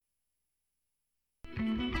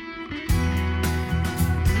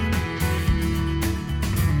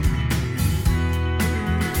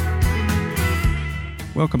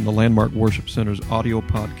Welcome to Landmark Worship Center's audio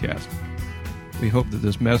podcast. We hope that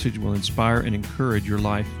this message will inspire and encourage your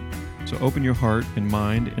life. So open your heart and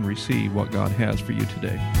mind and receive what God has for you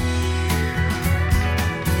today.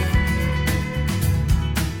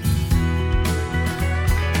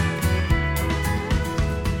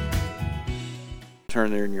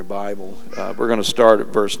 Turn there in your Bible. We're going to start at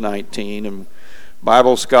verse 19. And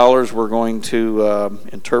Bible scholars, we're going to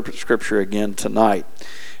interpret Scripture again tonight.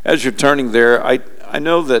 As you're turning there, I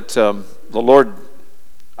know that the Lord,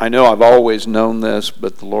 I know I've always known this,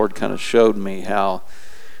 but the Lord kind of showed me how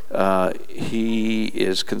He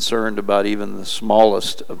is concerned about even the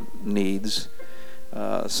smallest of needs.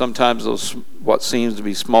 Sometimes those what seems to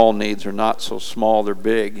be small needs are not so small, they're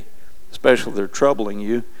big, especially if they're troubling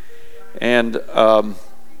you. And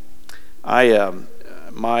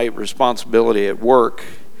my responsibility at work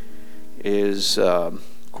is, of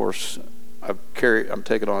course, I'm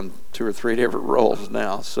taking on 2 or 3 different roles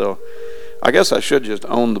now, so I guess I should just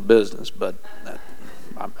own the business, but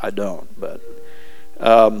I don't. But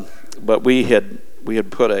we had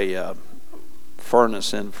put a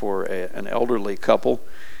furnace in for an elderly couple,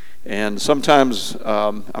 and sometimes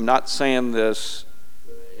I'm not saying this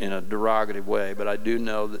in a derogative way, but I do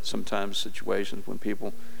know that sometimes situations when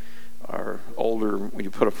people are older, when you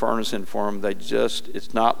put a furnace in for them,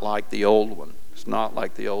 it's not like the old one. It's not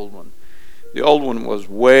like the old one. The old one was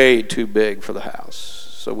way too big for the house,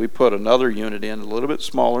 so we put another unit in, a little bit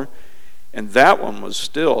smaller, and that one was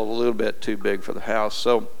still a little bit too big for the house.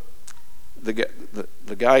 So the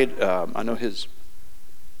guy, I know his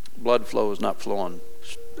blood flow is not flowing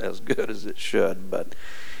as good as it should,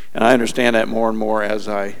 and I understand that more and more as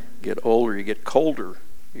I get older. You get colder.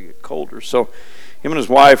 So him and his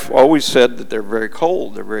wife always said that they're very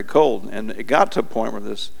cold. They're very cold, and it got to a point where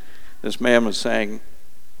this man was saying,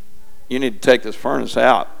 you need to take this furnace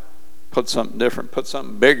out, put something different, put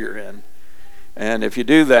something bigger in. And if you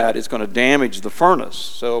do that, it's going to damage the furnace.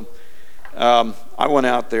 So I went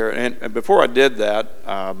out there, and before I did that,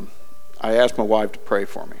 I asked my wife to pray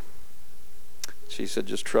for me. She said,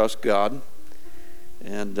 just trust God.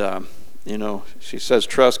 And, she says,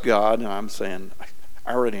 trust God. And I'm saying,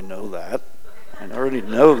 I already know that.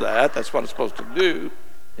 That's what I'm supposed to do.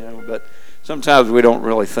 But sometimes we don't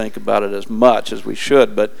really think about it as much as we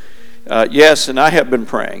should. But yes, and I have been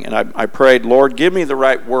praying, and I prayed, Lord, give me the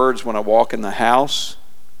right words when I walk in the house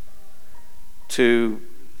to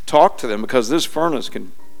talk to them, because this furnace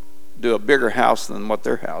can do a bigger house than what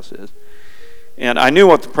their house is. And I knew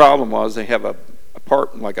what the problem was. They have a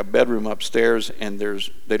part, like a bedroom upstairs, and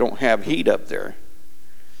they don't have heat up there.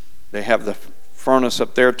 They have the furnace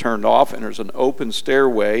up there turned off, and there's an open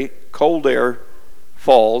stairway. Cold air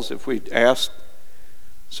falls. If we asked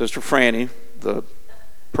Sister Franny, the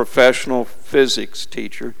professional physics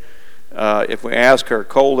teacher, if we ask her,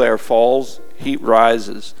 cold air falls, heat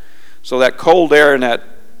rises. So that cold air in that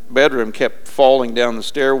bedroom kept falling down the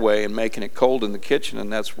stairway and making it cold in the kitchen,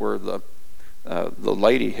 and that's where the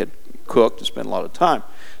lady had cooked and spent a lot of time.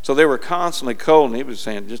 So they were constantly cold, and he was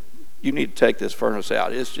saying, you need to take this furnace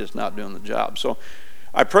out. It's just not doing the job. So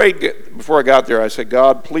I prayed before I got there. I said,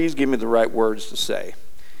 God, please give me the right words to say.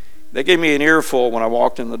 They gave me an earful when I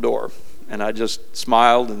walked in the door. And I just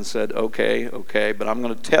smiled and said, okay, but I'm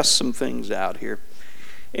going to test some things out here.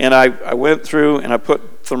 And I went through and I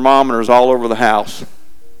put thermometers all over the house.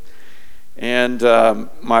 And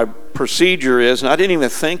my procedure is, and I didn't even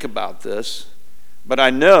think about this, but I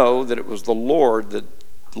know that it was the Lord that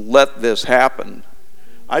let this happen.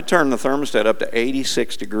 I turned the thermostat up to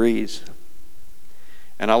 86 degrees.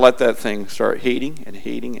 And I let that thing start heating,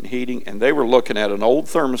 and they were looking at an old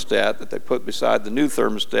thermostat that they put beside the new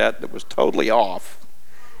thermostat that was totally off.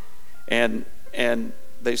 And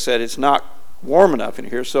they said, it's not warm enough in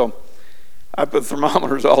here. So I put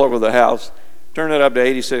thermometers all over the house, turned it up to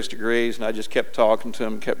 86 degrees, and I just kept talking to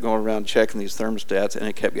them, kept going around checking these thermostats, and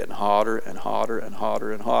it kept getting hotter and hotter and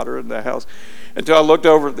hotter and hotter in the house, until I looked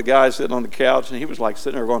over at the guy sitting on the couch, and he was like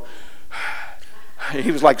sitting there going,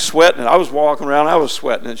 he was like sweating, and I was walking around, I was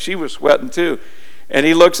sweating, and she was sweating too. And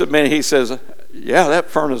he looks at me and he says, yeah, that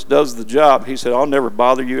furnace does the job. He said, I'll never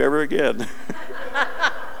bother you ever again.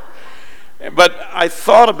 But I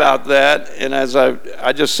thought about that, and as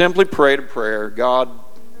I just simply prayed a prayer, God,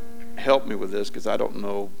 help me with this, because I don't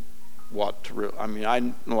know what to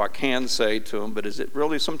I know I can say to them, but is it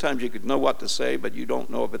really, sometimes you could know what to say, but you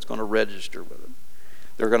don't know if it's going to register with them.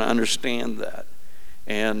 They're going to understand that.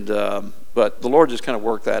 And but the Lord just kind of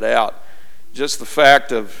worked that out. Just the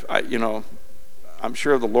fact of, I'm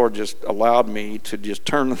sure the Lord just allowed me to just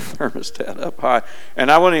turn the thermostat up high.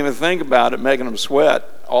 And I wouldn't even think about it making them sweat,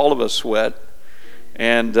 all of us sweat.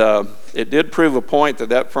 And it did prove a point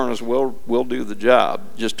that furnace will do the job.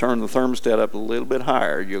 Just turn the thermostat up a little bit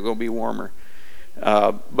higher. You're going to be warmer.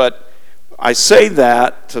 But I say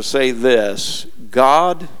that to say this: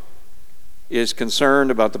 God is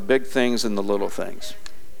concerned about the big things and the little things.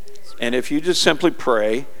 And if you just simply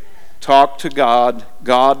pray, talk to God,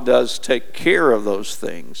 God does take care of those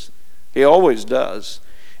things. He always does.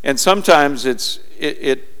 And sometimes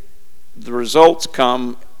the results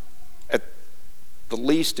come at the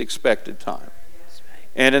least expected time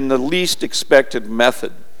and in the least expected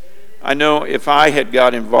method. I know if I had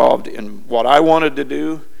got involved in what I wanted to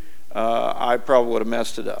do, I probably would have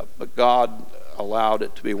messed it up. But God allowed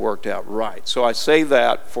it to be worked out right. So I say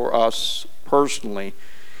that for us personally.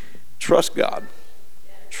 Trust God.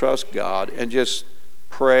 Trust God and just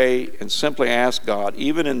pray and simply ask God,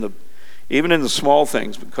 even in the small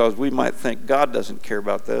things, because we might think God doesn't care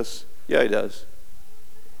about this. Yeah, He does.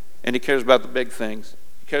 And He cares about the big things.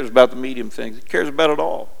 He cares about the medium things. He cares about it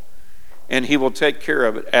all. And He will take care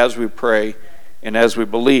of it as we pray and as we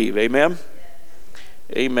believe. Amen?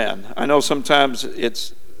 Amen. I know sometimes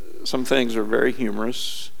some things are very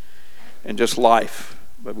humorous and just life,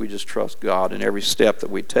 but we just trust God in every step that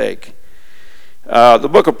we take. The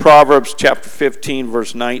book of Proverbs, chapter 15,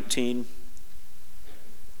 verse 19.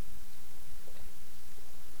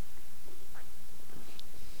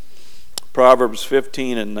 Proverbs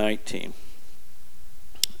 15 and 19.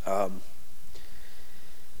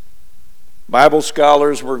 Bible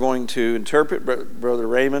scholars, we're going to interpret. Brother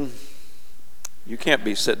Raymond, you can't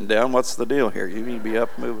be sitting down. What's the deal here? You need to be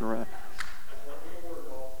up, moving around.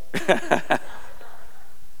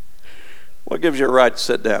 What gives you a right to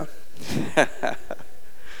sit down?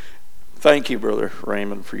 Thank you, Brother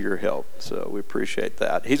Raymond, for your help. So we appreciate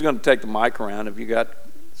that. He's going to take the mic around. If you got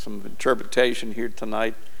some interpretation here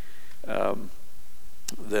tonight,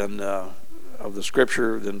 then of the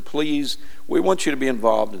Scripture, then please, we want you to be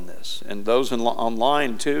involved in this. And those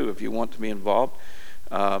online too, if you want to be involved,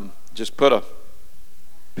 just put a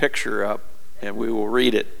picture up, and we will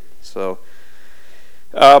read it. So,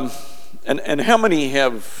 and how many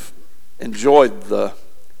have enjoyed the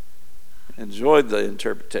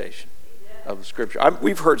interpretation of the Scripture?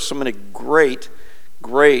 We've heard so many great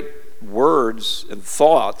words and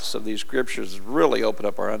thoughts of these Scriptures that really open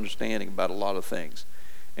up our understanding about a lot of things.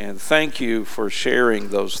 And thank you for sharing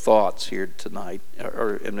those thoughts here tonight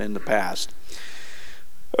or in the past.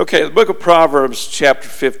 Okay, the book of Proverbs, chapter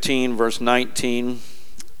 15, verse 19.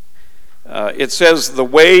 It says, "The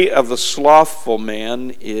way of the slothful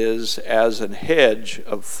man is as an hedge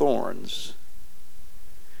of thorns,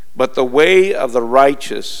 but the way of the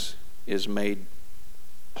righteous is made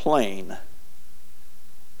plain."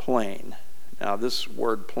 Plain. Now this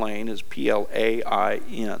word plain is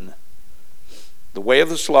Plain. The way of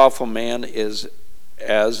the slothful man is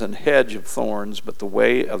as an hedge of thorns, but the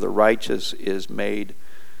way of the righteous is made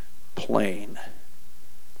plain.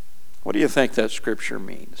 What do you think that Scripture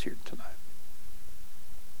means here tonight?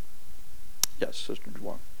 Yes, Sister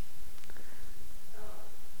Juwan.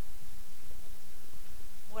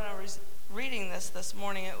 When I was reading this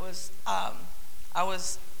morning, it was I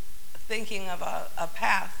was thinking of a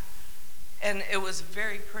path, and it was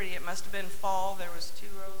very pretty. It must have been fall. There was 2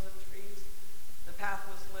 rows of trees. The path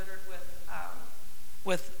was littered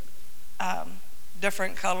with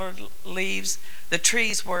different colored leaves. The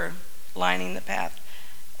trees were lining the path,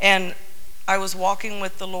 and I was walking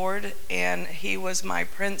with the Lord, and He was my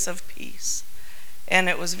Prince of Peace, and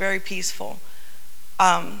it was very peaceful.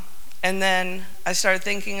 And then I started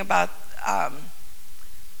thinking about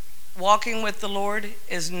walking with the Lord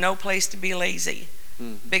is no place to be lazy,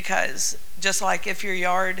 because just like if your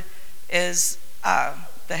yard is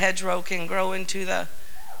the hedgerow can grow into the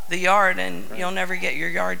yard, and right, you'll never get your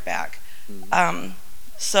yard back.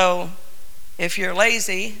 So if you're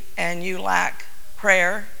lazy and you lack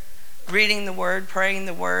prayer, reading the Word, praying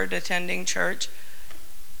the Word, attending church,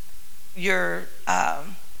 your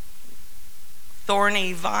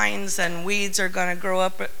thorny vines and weeds are going to grow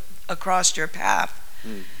up across your path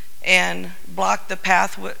and block the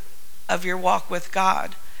path of your walk with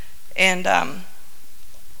God. And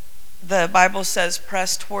the Bible says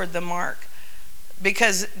press toward the mark,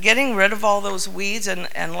 because getting rid of all those weeds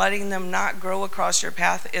and letting them not grow across your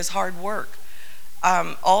path is hard work.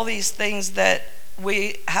 All these things that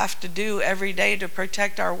we have to do every day to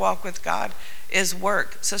protect our walk with God is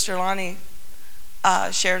work. Sister Lonnie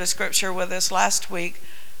shared a scripture with us last week,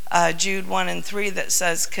 Jude 1 and 3, that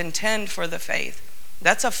says contend for the faith.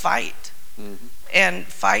 That's a fight. And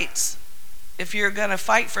fights if you're going to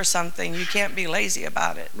fight for something, you can't be lazy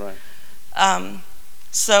about it. Right.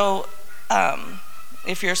 So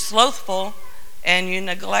if you're slothful and you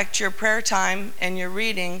neglect your prayer time and you're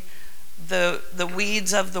reading, the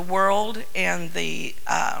weeds of the world and the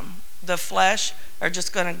flesh are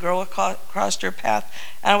just going to grow across your path.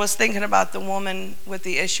 And I was thinking about the woman with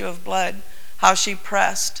the issue of blood, how she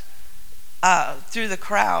pressed through the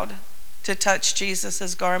crowd to touch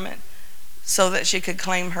Jesus' garment so that she could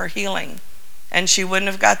claim her healing. And she wouldn't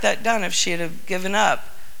have got that done if she had have given up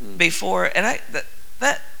before. And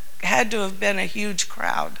that had to have been a huge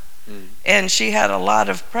crowd. And she had a lot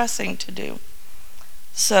of pressing to do.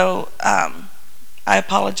 So I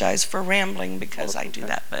apologize for rambling because I do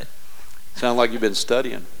that. But sound like you've been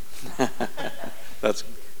studying. That's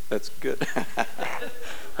good.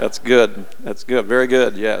 That's good. That's good. Very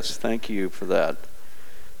good. Yes. Thank you for that.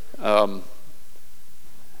 And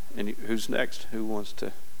who's next? Who wants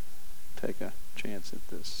to take a chance at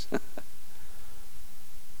this?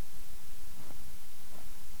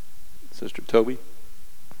 Sister Toby.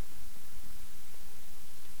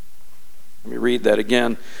 Let me read that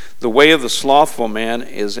again. The way of the slothful man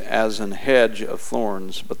is as an hedge of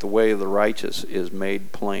thorns, but the way of the righteous is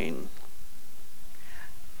made plain.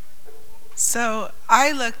 So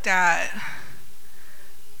I looked at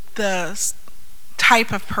the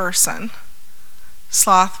type of person,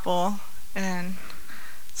 slothful, and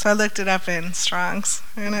so I looked it up in Strong's,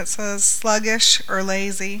 and it says sluggish or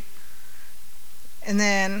lazy. And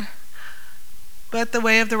then, but the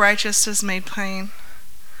way of the righteous is made plain.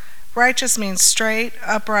 Righteous means straight,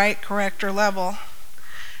 upright, correct, or level.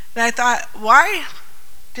 And I thought, why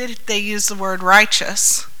did they use the word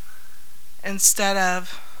righteous instead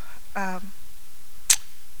of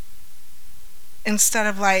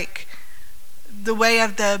like the way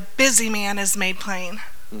of the busy man is made plain,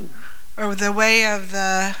 or the way of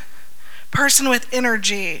the person with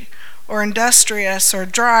energy, or industrious, or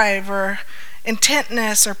drive, or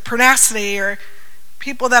intentness, or pertinacity, or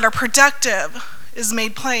people that are productive is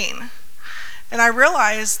made plain. And I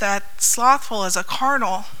realized that slothful is a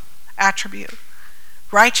carnal attribute.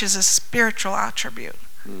 Righteous is a spiritual attribute.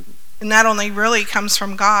 And that only really comes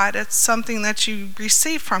from God. It's something that you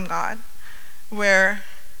receive from God. Where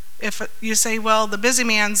if you say, well, the busy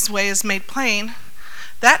man's way is made plain,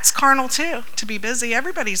 that's carnal too, to be busy.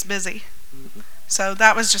 Everybody's busy. So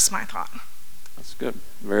that was just my thought. That's good.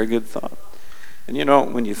 Very good thought. And you know,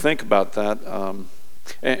 when you think about that,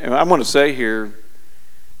 and I want to say here,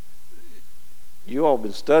 you all have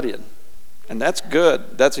been studying, and that's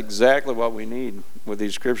good. That's exactly what we need with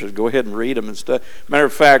these scriptures. Go ahead and read them and study. Matter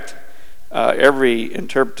of fact, every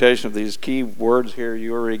interpretation of these key words here,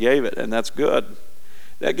 you already gave it, and that's good.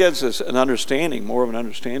 That gives us an understanding, more of an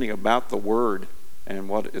understanding about the Word and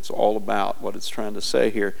what it's all about, what it's trying to say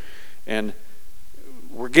here. And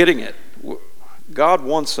we're getting it. God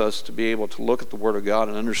wants us to be able to look at the Word of God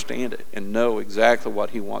and understand it and know exactly what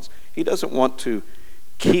He wants. He doesn't want to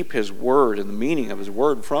keep His Word and the meaning of His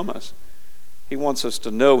Word from us. He wants us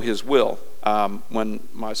to know His will. When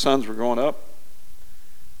my sons were growing up,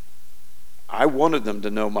 I wanted them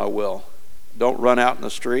to know my will. Don't run out in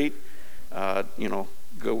the street.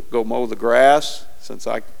 Go mow the grass since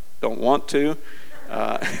I don't want to.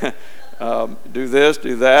 Do this,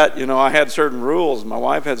 do that. You know, I had certain rules. My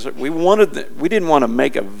wife had certain. We didn't want to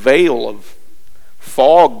make a veil of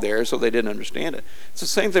fog there so they didn't understand it. It's the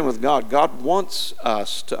same thing with God. God wants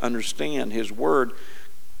us to understand His Word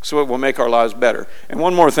so it will make our lives better. And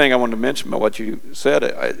one more thing I wanted to mention about what you said,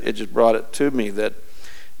 it just brought it to me that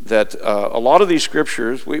a lot of these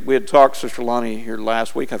scriptures, we had talked, Sister Lonnie, here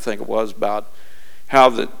last week, I think it was, about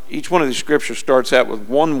how each one of these scriptures starts out with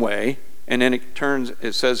one way, and then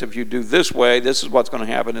it says, if you do this way, this is what's going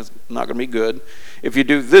to happen. It's not going to be good. If you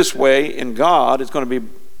do this way in God, it's going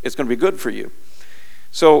to be good for you.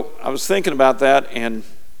 So I was thinking about that, and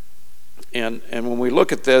when we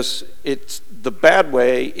look at this, it's the bad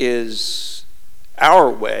way is our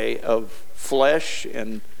way of flesh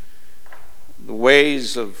and the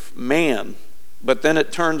ways of man. But then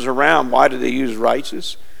it turns around. Why do they use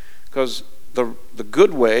righteous? Because the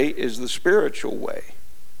good way is the spiritual way.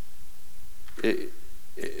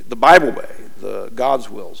 The Bible way, the God's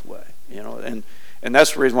will's way, and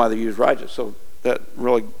that's the reason why they use righteous. So that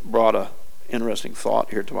really brought a interesting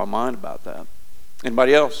thought here to my mind about that.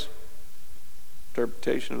 Anybody else?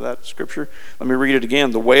 Interpretation of that scripture? Let me read it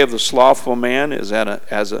again. The way of the slothful man is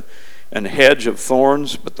as an hedge of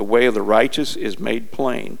thorns, but the way of the righteous is made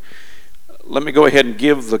plain. Let me go ahead and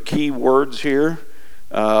give the key words here.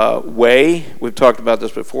 Way, we've talked about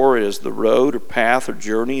this before, is the road or path or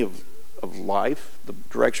journey of life, the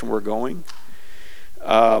direction we're going.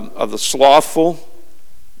 of the slothful,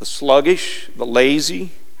 the sluggish, the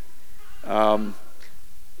lazy.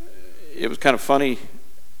 It was kind of funny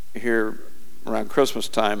here around Christmas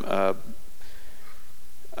time.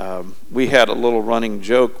 We had a little running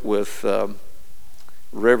joke with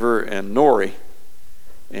River and Nori,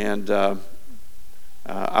 and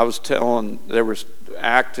I was telling, they were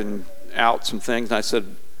acting out some things, and I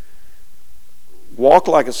said, walk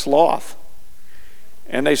like a sloth.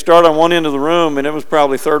 And they started on one end of the room, and it was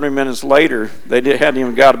probably 30 minutes later, hadn't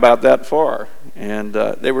even got about that far. And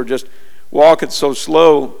they were just walking so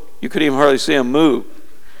slow, you couldn't even hardly see them move.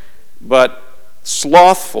 But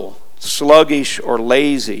slothful, sluggish, or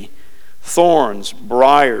lazy, thorns,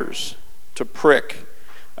 briars to prick.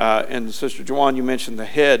 And Sister Joanne, you mentioned the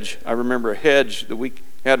hedge. I remember a hedge that we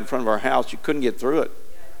had in front of our house. You couldn't get through it.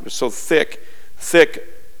 It was so thick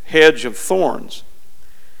hedge of thorns.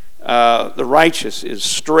 The righteous is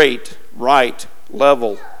straight, right,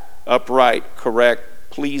 level, upright, correct,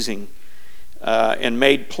 pleasing. And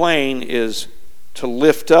made plain is to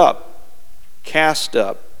lift up, cast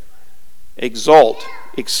up, exalt,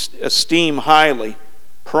 esteem highly,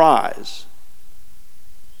 prize.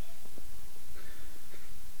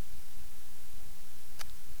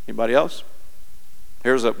 Anybody else?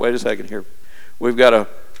 Wait a second here. We've got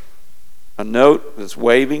a note that's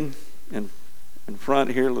waving in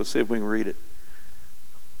front here. Let's see if we can read it.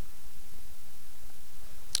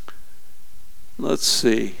 Let's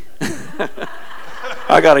see.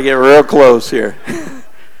 I got to get real close here.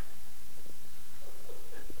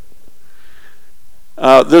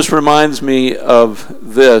 This reminds me of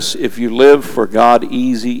this. If you live for God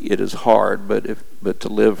easy, it is hard. But to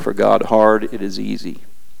live for God hard, it is easy.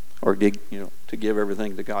 Or to give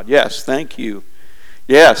everything to God. Yes, thank you.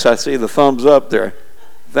 Yes, I see the thumbs up there.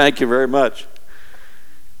 Thank you very much.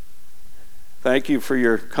 Thank you for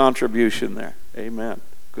your contribution there. Amen.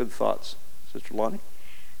 Good thoughts. Sister Lonnie?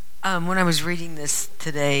 When I was reading this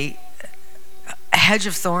today, a hedge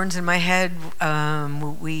of thorns in my head,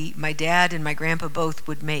 my dad and my grandpa both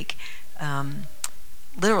would make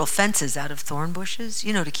literal fences out of thorn bushes,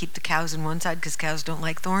 to keep the cows on one side because cows don't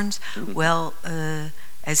like thorns. Mm-hmm. Well,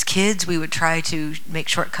 as kids, we would try to make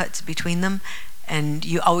shortcuts between them. And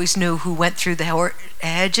you always knew who went through the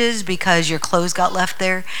hedges because your clothes got left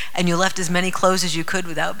there, and you left as many clothes as you could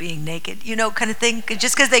without being naked, kind of thing.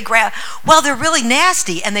 Just because they they're really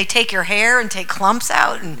nasty, and they take your hair and take clumps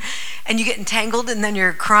out, and you get entangled, and then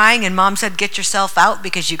you're crying, and Mom said, get yourself out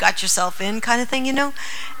because you got yourself in, kind of thing,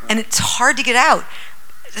 And it's hard to get out.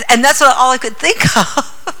 And that's all I could think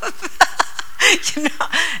of.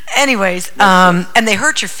 Anyways, and they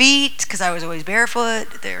hurt your feet because I was always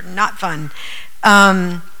barefoot. They're not fun.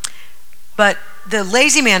 But the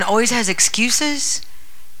lazy man always has excuses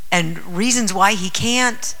and reasons why he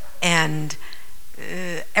can't, and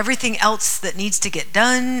everything else that needs to get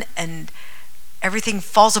done, and everything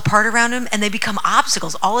falls apart around him, and they become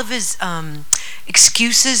obstacles. All of his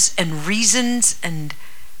excuses and reasons and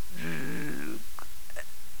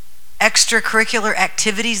extracurricular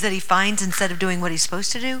activities that he finds instead of doing what he's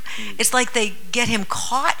supposed to do, it's like they get him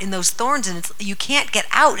caught in those thorns, and you can't get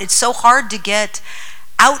out. It's so hard to get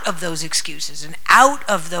out of those excuses and out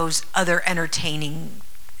of those other entertaining,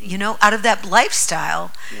 out of that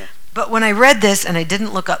lifestyle. Yeah. But when I read this, and I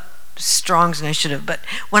didn't look up Strong's, and I should have, but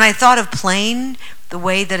when I thought of plain, the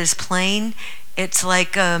way that is plain, it's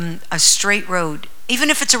like a straight road. Even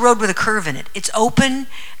if it's a road with a curve in it, it's open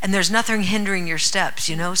and there's nothing hindering your steps,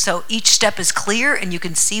 So each step is clear and you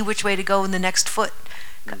can see which way to go in the next foot,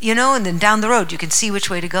 and then down the road you can see which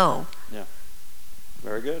way to go. Yeah.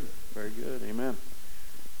 Very good. Very good. Amen.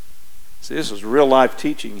 See, this is real life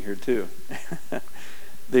teaching here too.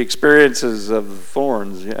 The experiences of the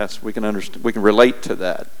thorns, yes, we can understand. We can relate to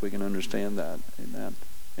that. We can understand that. Amen.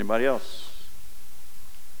 Anybody else?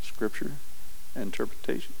 Scripture,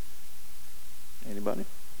 interpretation. Anybody?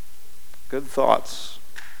 Good thoughts.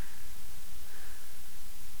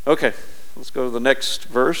 Okay, let's go to the next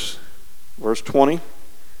verse. Verse 20.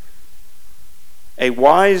 A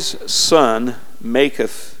wise son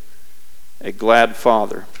maketh a glad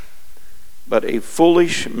father, but a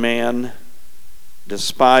foolish man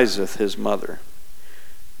despiseth his mother.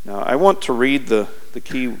 Now, I want to read the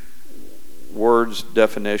key words,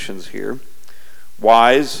 definitions here.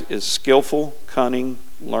 Wise is skillful, cunning,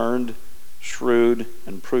 learned, shrewd,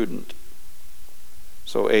 and prudent.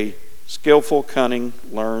 So a skillful, cunning,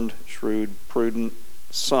 learned, shrewd, prudent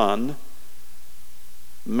son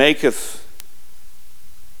maketh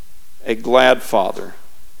a glad father.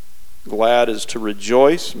 Glad is to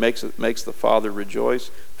rejoice, makes the father rejoice.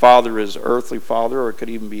 Father is earthly father, or it could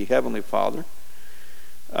even be heavenly father.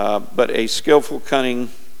 But a skillful, cunning,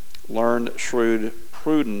 learned, shrewd,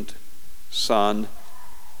 prudent son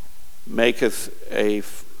maketh a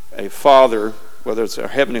father, whether it's a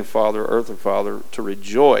heavenly father or earthly father, to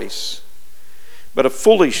rejoice. But a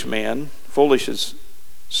foolish man, foolish is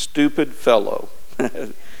stupid fellow.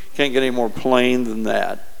 Can't get any more plain than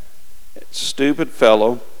that. Stupid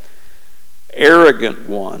fellow, arrogant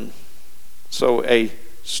one. So a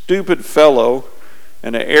stupid fellow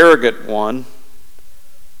and an arrogant one,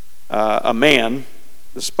 a man,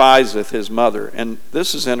 despiseth his mother. And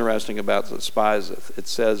this is interesting about despiseth. It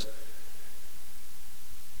says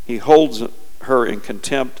he holds her in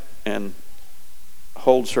contempt and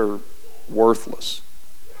holds her worthless.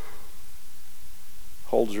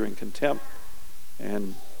 Holds her in contempt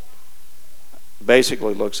and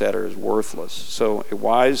basically looks at her as worthless. So a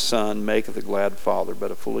wise son maketh a glad father,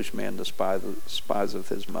 but a foolish man despiseth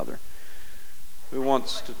his mother. Who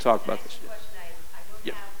wants to talk about this? I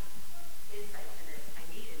don't have insight to this. I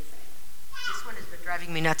need insight. This one has been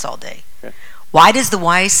driving me nuts all day. Okay. Why does the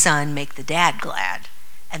wise son make the dad glad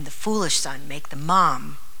and the foolish son make the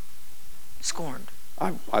mom scorned?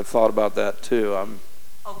 I've thought about that too.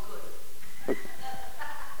 Oh, good.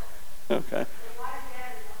 Okay.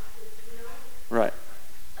 Right.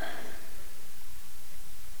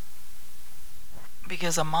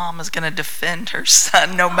 Because a mom is going to defend her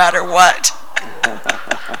son no matter what.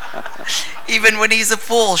 Even when he's a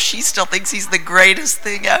fool, she still thinks he's the greatest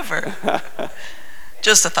thing ever.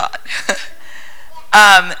 Just a thought.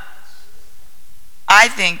 I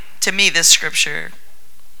think, to me, this scripture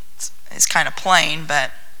is kind of plain,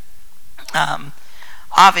 but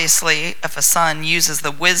obviously, if a son uses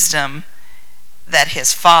the wisdom that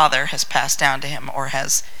his father has passed down to him or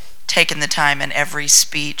has taken the time in every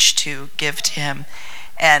speech to give to him,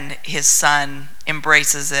 and his son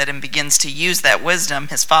embraces it and begins to use that wisdom,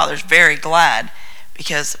 his father's very glad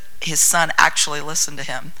because his son actually listened to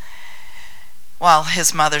him, while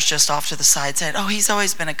his mother's just off to the side saying, oh, he's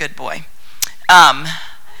always been a good boy.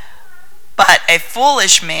 But a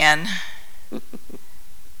foolish man,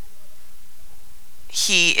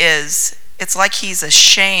 it's like he's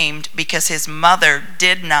ashamed because his mother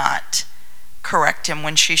did not correct him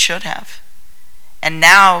when she should have. And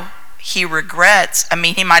now he regrets. I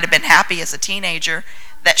mean, he might have been happy as a teenager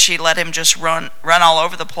that she let him just run all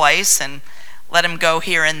over the place and let him go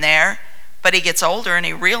here and there. But he gets older and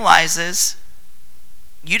he realizes,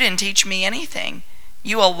 you didn't teach me anything.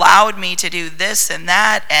 You allowed me to do this and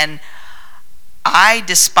that, and I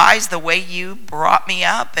despise the way you brought me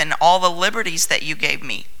up and all the liberties that you gave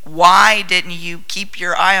me. Why didn't you keep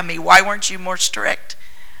your eye on me? Why weren't you more strict?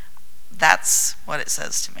 That's what it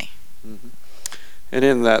says to me. Mm-hmm. And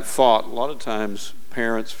in that thought, a lot of times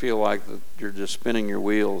parents feel like that you're just spinning your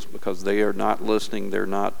wheels because they are not listening, they're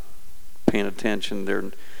not paying attention,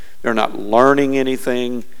 they're not learning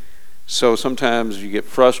anything. So sometimes you get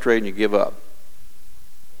frustrated and you give up.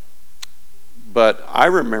 But I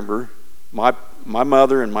remember my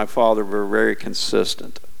mother and my father were very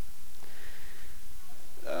consistent.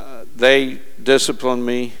 They disciplined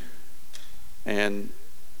me, and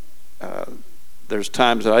there's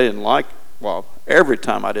times that I didn't like. Well, every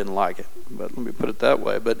time I didn't like it, but let me put it that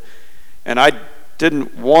way. And I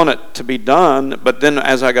didn't want it to be done. But then,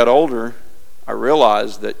 as I got older, I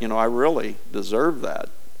realized that I really deserved that.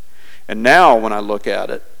 And now, when I look at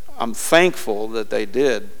it, I'm thankful that they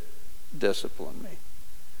did discipline me,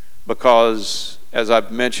 because, as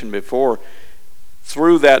I've mentioned before,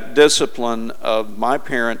 through that discipline of my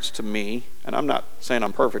parents to me, and I'm not saying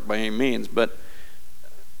I'm perfect by any means, but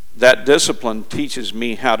that discipline teaches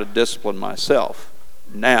me how to discipline myself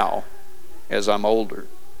now as I'm older.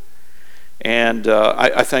 And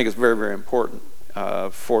I think it's very, very important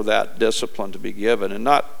for that discipline to be given, and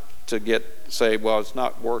not to say, well, it's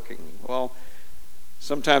not working. Well,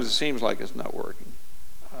 sometimes it seems like it's not working,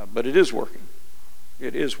 but it is working.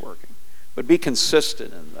 It is working. But be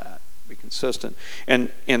consistent in that. Be consistent.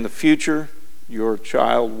 And in the future, your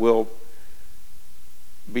child will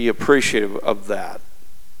be appreciative of that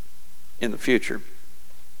in the future.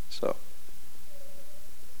 So,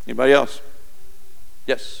 anybody else?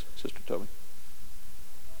 Yes, Sister Toby.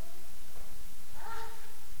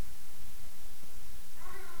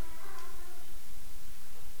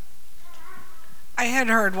 I had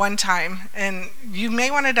heard one time, and you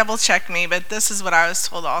may want to double check me, but this is what I was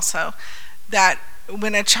told also, that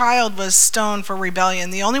when a child was stoned for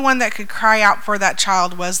rebellion, the only one that could cry out for that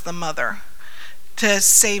child was the mother to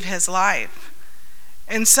save his life.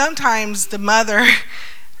 And sometimes the mother,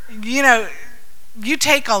 you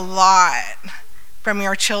take a lot from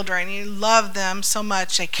your children. You love them so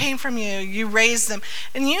much. They came from you. You raised them.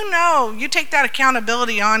 And you take that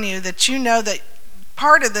accountability on you, that you know that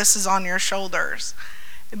part of this is on your shoulders.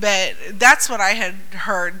 But that's what I had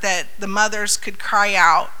heard, that the mothers could cry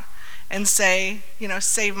out and say,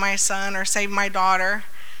 save my son or save my daughter,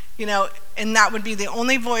 and that would be the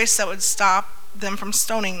only voice that would stop them from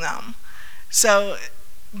stoning them. So,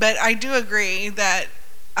 but I do agree that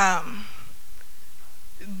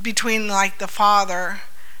between like the father,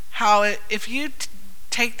 how if you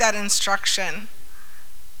take that instruction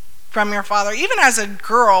from your father, even as a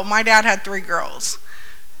girl, my dad had 3 girls,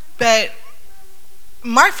 but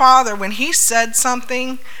my father, when he said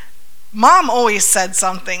something, Mom always said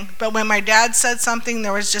something, but when my dad said something,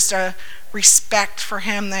 there was just a respect for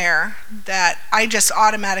him there that I just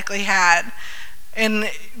automatically had. And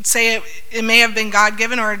say it may have been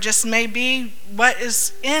God-given, or it just may be what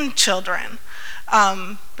is in children.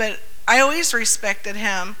 But I always respected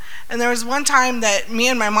him. And there was one time that me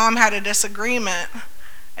and my mom had a disagreement,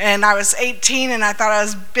 and I was 18 and I thought I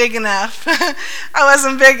was big enough. I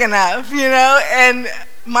wasn't big enough, and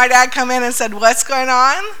my dad come in and said, "What's going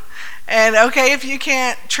on? And okay, if you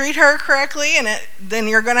can't treat her correctly, then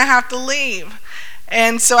you're going to have to leave."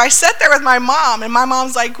 And so I sat there with my mom, and my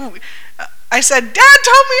mom's like, I said, "Dad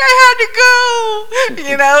told me I had to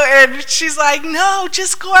go," and she's like, "No,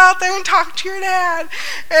 just go out there and talk to your dad."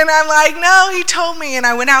 And I'm like, "No, he told me." And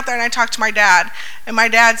I went out there and I talked to my dad, and my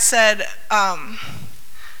dad said,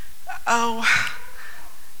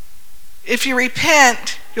 "If you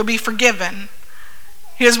repent, you'll be forgiven."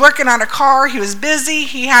 He was working on a car, he was busy,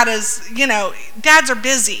 he had his, dads are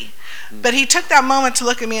busy. But he took that moment to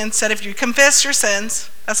look at me and said, "If you confess your sins,"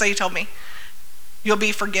 that's what he told me, "you'll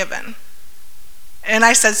be forgiven." And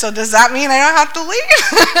I said, "So does that mean I don't have to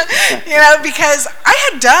leave?" Because I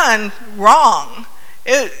had done wrong.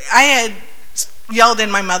 I had yelled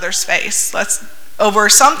in my mother's face over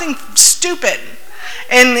something stupid.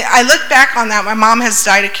 And I look back on that. My mom has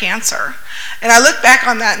died of cancer. And I look back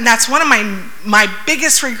on that, and that's one of my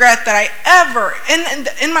biggest regret that I ever,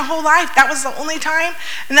 in my whole life, that was the only time,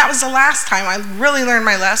 and that was the last time I really learned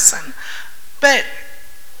my lesson. But,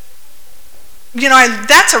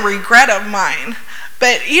 that's a regret of mine.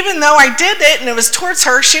 But even though I did it, and it was towards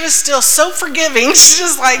her, she was still so forgiving. She's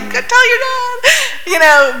just like, "Go tell your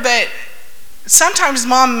dad," But sometimes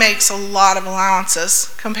mom makes a lot of allowances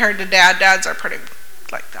compared to dad. Dads are pretty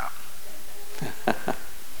like that.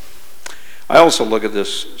 I also look at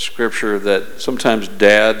this scripture that sometimes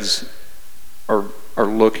dads are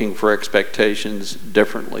looking for expectations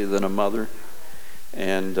differently than a mother.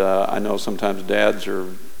 And I know sometimes dads are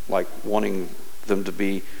like wanting them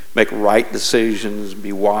to make right decisions,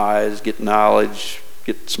 be wise, get knowledge,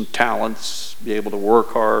 get some talents, be able to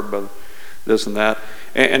work hard, but this and that.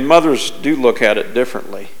 And mothers do look at it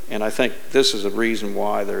differently. And I think this is a reason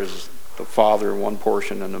why there's the father in one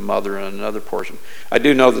portion and the mother in another portion. I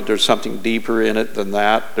do know that there's something deeper in it than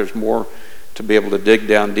that. There's more to be able to dig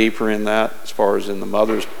down deeper in that as far as in the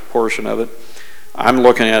mother's portion of it. I'm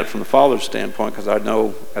looking at it from the father's standpoint because I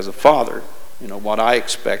know as a father, what I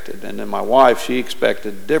expected. And then my wife, she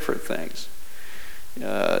expected different things.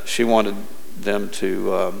 She wanted them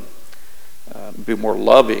to be more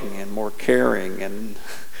loving and more caring and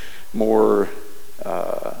more,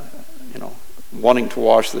 wanting to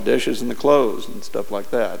wash the dishes and the clothes and stuff like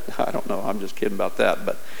that. I don't know. I'm just kidding about that.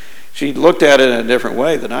 But she looked at it in a different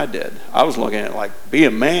way than I did. I was looking at it like, be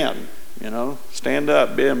a man, stand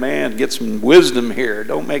up, be a man, get some wisdom here.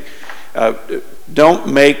 Don't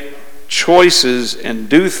make choices and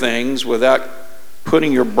do things without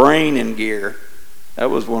putting your brain in gear. That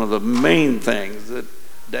was one of the main things that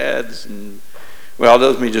dads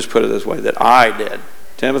let me just put it this way, that I did.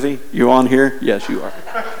 Timothy, you on here? Yes, you are.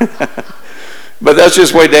 But that's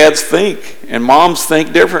just the way dads think, and moms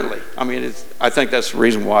think differently. I think that's the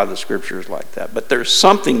reason why the scripture is like that. But there's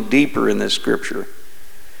something deeper in this scripture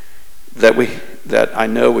that I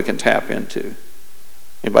know we can tap into.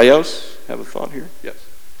 Anybody else have a thought here? Yes.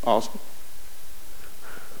 Awesome.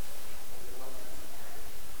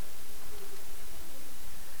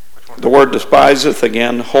 The word despiseth,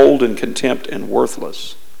 again, hold in contempt and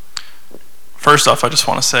worthless. First off, I just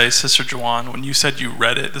want to say, Sister Joanne, when you said you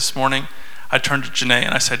read it this morning, I turned to Janae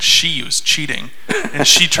and I said she was cheating. And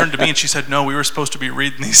she turned to me and she said, "No, we were supposed to be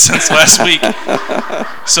reading these since last week.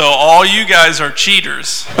 So all you guys are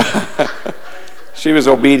cheaters." She was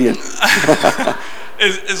obedient.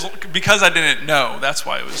 is because I didn't know. That's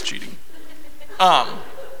why it was cheating.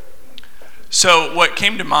 So what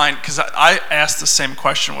came to mind, because I asked the same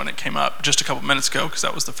question when it came up just a couple minutes ago, because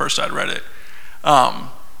that was the first I'd read it.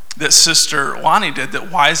 that Sister Lonnie did,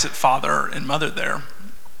 that why is it father and mother there?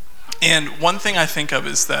 And one thing I think of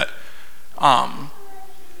is that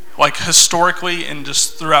like historically and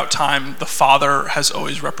just throughout time, the father has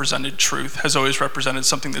always represented truth, has always represented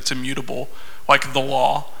something that's immutable, like the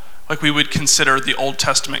law. Like we would consider the Old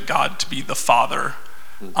Testament God to be the father,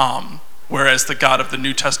 whereas the God of the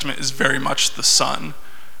New Testament is very much the son.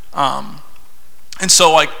 And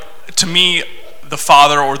so like to me, the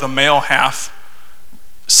father or the male half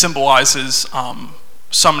symbolizes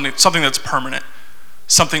something that's permanent,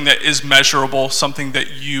 something that is measurable, something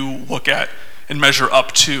that you look at and measure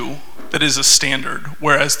up to, that is a standard.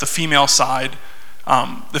 Whereas the female side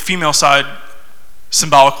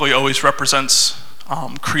symbolically always represents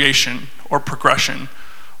creation or progression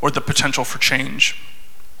or the potential for change.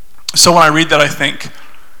 So when I read that, I think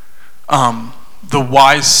the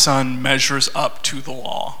wise son measures up to the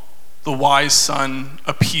law. The wise son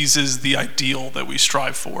appeases the ideal that we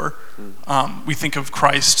strive for. We think of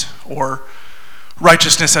Christ or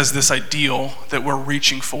righteousness as this ideal that we're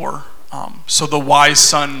reaching for. So the wise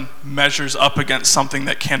son measures up against something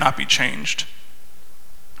that cannot be changed.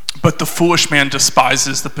 But the foolish man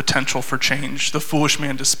despises the potential for change. The foolish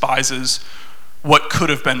man despises what could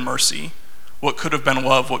have been mercy, what could have been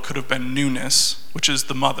love, what could have been newness, which is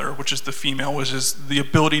the mother, which is the female, which is the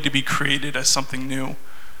ability to be created as something new.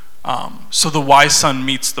 So the wise son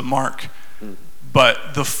meets the mark,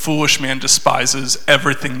 but the foolish man despises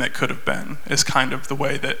everything that could have been, is kind of the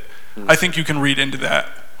way that I think you can read into that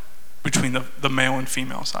between the male and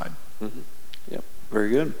female side. Yep, very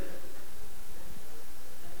good.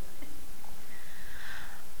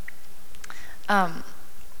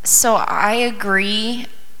 So I agree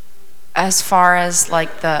as far as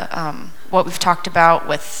like the what we've talked about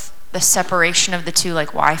with the separation of the two,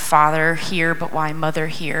 like why father here but why mother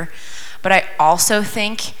here. But I also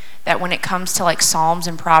think that when it comes to like Psalms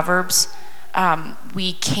and Proverbs,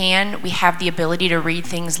 we have the ability to read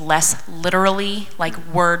things less literally, like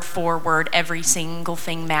word for word, every single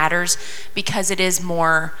thing matters, because it is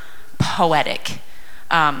more poetic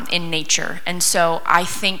in nature. And so I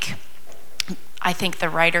think the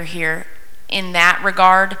writer here, in that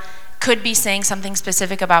regard, could be saying something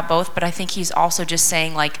specific about both, but I think he's also just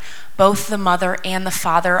saying like both the mother and the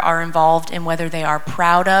father are involved in whether they are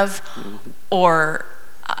proud of or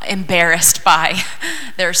embarrassed by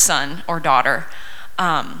their son or daughter.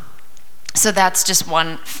 So that's just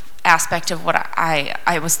one aspect of what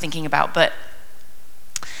I was thinking about. But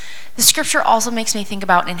the scripture also makes me think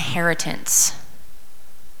about inheritance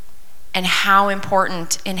and how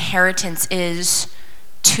important inheritance is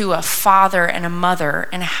to a father and a mother,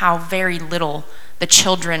 and how very little the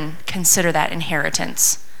children consider that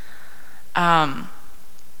inheritance.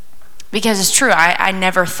 Because it's true, I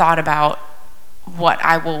never thought about what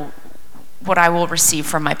I will receive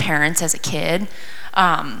from my parents as a kid.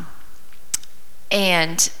 And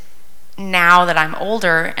now that I'm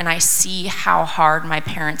older and I see how hard my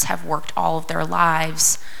parents have worked all of their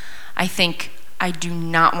lives, I think I do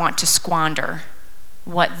not want to squander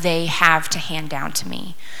what they have to hand down to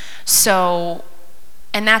me. So,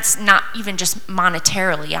 and that's not even just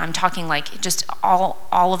monetarily. I'm talking like just all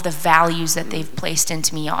of the values that they've placed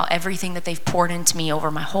into me, everything that they've poured into me over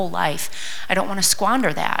my whole life. I don't want to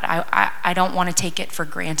squander that. I don't want to take it for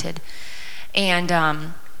granted. And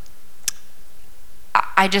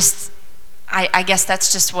I guess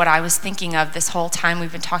that's just what I was thinking of this whole time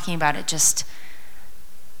we've been talking about it, just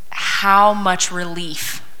how much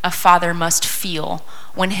relief a father must feel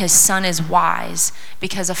when his son is wise,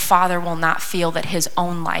 because a father will not feel that his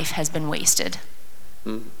own life has been wasted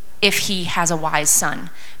if he has a wise son,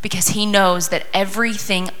 because he knows that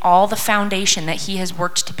everything, all the foundation that he has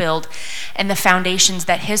worked to build and the foundations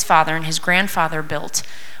that his father and his grandfather built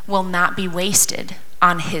will not be wasted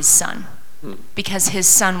on his son, because his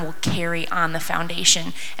son will carry on the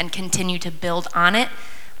foundation and continue to build on it,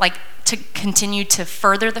 like to continue to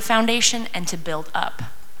further the foundation and to build up.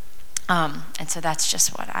 And so that's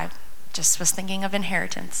just what I just was thinking of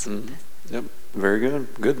inheritance. Yep, very good.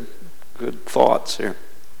 Good thoughts here.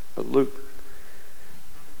 But Luke.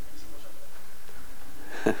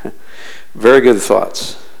 Very good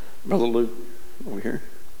thoughts. Brother Luke, over here.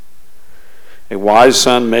 A wise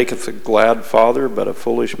son maketh a glad father, but a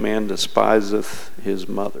foolish man despiseth his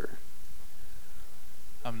mother.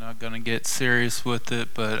 I'm not going to get serious with it,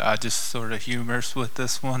 but I just sort of humorous with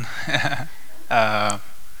this one.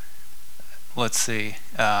 Let's see.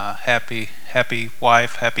 Happy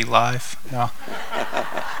wife, happy life. No.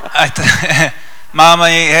 Mama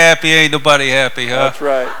ain't happy, ain't nobody happy, huh? That's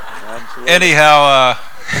right. Absolutely. Anyhow,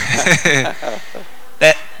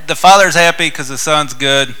 that the father's happy because the son's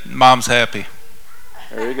good, mom's happy.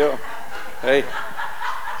 There you go. Hey,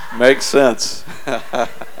 makes sense.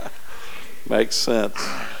 Makes sense.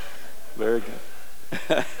 Very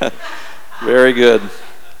good. Very good.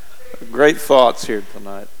 Great thoughts here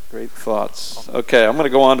tonight. Great thoughts. Okay, I'm going to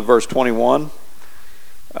go on to verse 21.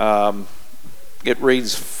 It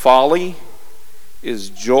reads, "Folly is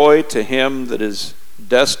joy to him that is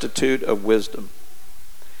destitute of wisdom,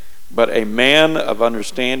 but a man of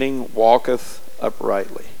understanding walketh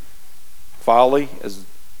uprightly." Folly is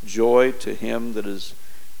joy to him that is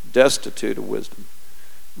destitute of wisdom,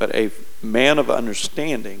 but a man of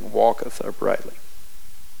understanding walketh uprightly.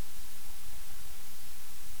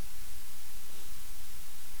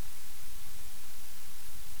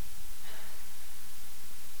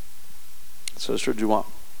 Sister Juwan.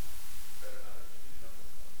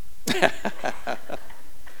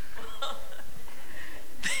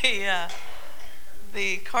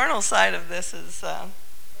 The carnal side of this is a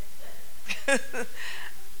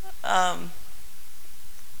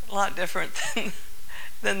lot different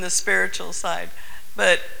than the spiritual side.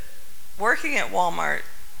 But working at Walmart,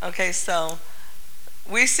 okay, so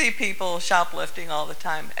we see people shoplifting all the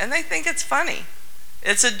time, and they think it's funny.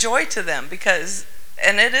 It's a joy to them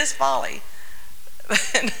and it is folly.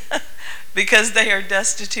 Because they are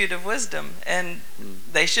destitute of wisdom, and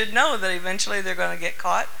they should know that eventually they're going to get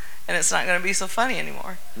caught, and it's not going to be so funny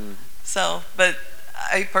anymore. So, but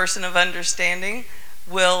a person of understanding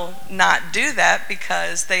will not do that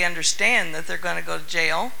because they understand that they're going to go to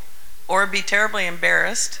jail or be terribly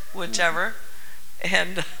embarrassed, whichever,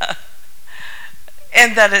 and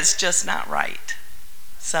that it's just not right.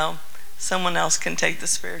 So someone else can take the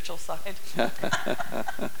spiritual side.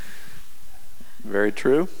 Very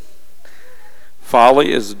true.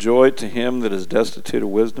 Folly is joy to him that is destitute of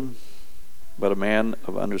wisdom, but a man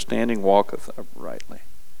of understanding walketh uprightly.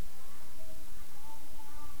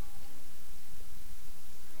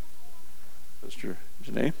 Sister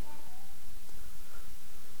Janae?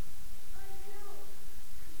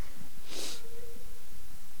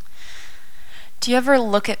 Do you ever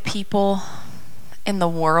look at people in the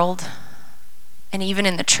world and even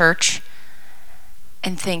in the church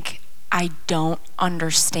and think, I don't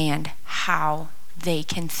understand how they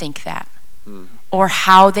can think that or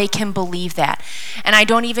how they can believe that? And I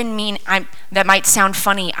don't even mean, that might sound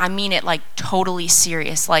funny, I mean it like totally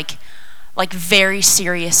serious, like very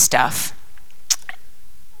serious stuff.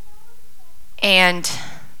 And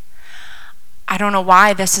I don't know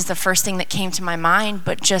why this is the first thing that came to my mind,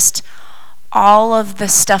 but just all of the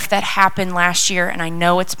stuff that happened last year, and I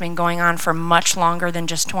know it's been going on for much longer than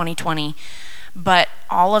just 2020, but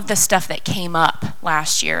all of the stuff that came up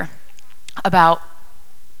last year about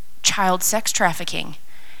child sex trafficking.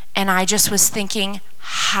 And I just was thinking,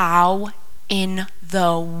 how in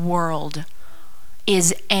the world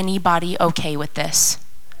is anybody okay with this?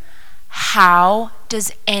 How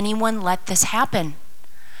does anyone let this happen?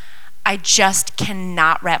 I just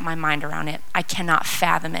cannot wrap my mind around it. I cannot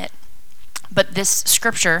fathom it. But this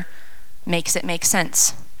scripture makes it make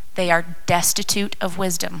sense. They are destitute of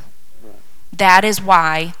wisdom. That is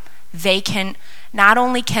why they can, not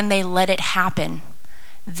only can they let it happen,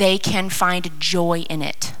 they can find joy in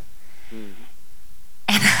it. And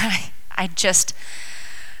I just,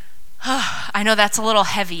 I know that's a little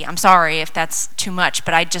heavy. I'm sorry if that's too much,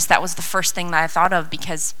 but that was the first thing that I thought of,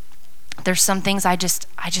 because there's some things I just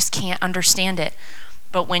can't understand it.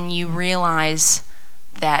 But when you realize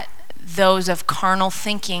that those of carnal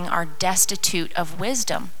thinking are destitute of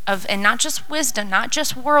wisdom, and not just wisdom, not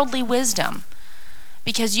just worldly wisdom,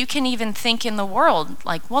 because you can even think in the world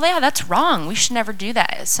like, well, yeah, that's wrong, we should never do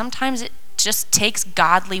that. Sometimes it just takes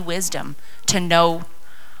godly wisdom to know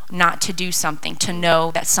not to do something, to know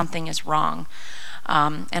that something is wrong.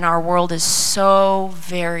 And our world is so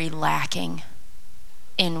very lacking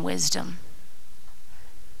in wisdom,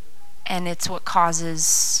 and it's what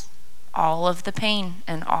causes all of the pain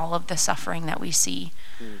and all of the suffering that we see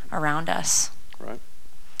around us. Right.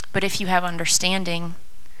 But if you have understanding,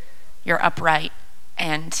 you're upright,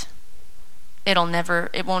 and it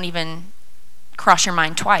won't even cross your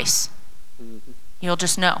mind twice. You'll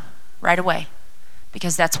just know right away,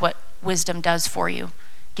 because that's what wisdom does for you.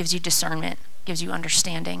 Gives you discernment, gives you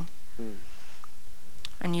understanding.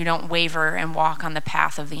 And you don't waver and walk on the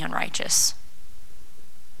path of the unrighteous.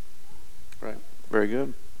 Right. Very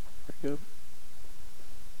good. Very good.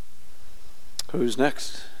 Who's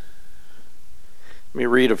next? Let me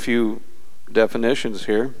read a few definitions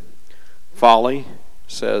here. Folly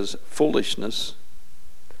says foolishness.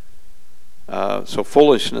 So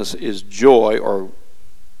foolishness is joy, or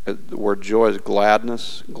the word joy is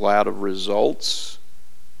gladness, glad of results,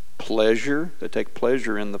 pleasure. They take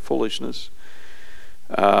pleasure in the foolishness.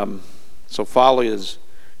 So folly is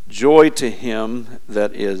joy to him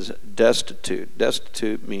that is destitute.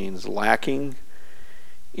 Destitute means lacking,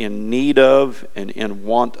 in need of, and in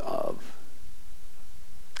want of.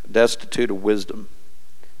 Destitute of wisdom.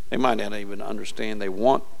 They might not even understand they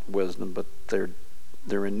want wisdom, but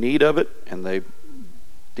they're in need of it, and they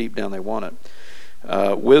deep down they want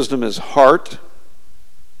it. Wisdom is heart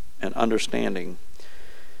and understanding.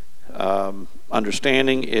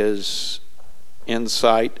 Understanding is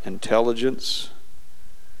insight, intelligence.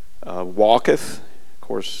 Walketh, of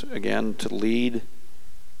course, again, to lead,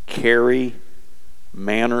 carry,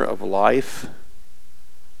 manner of life.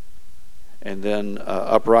 And then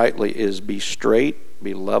uprightly is be straight,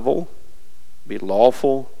 be level, be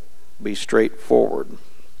lawful, be straightforward.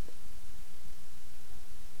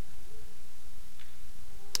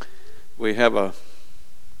 We have a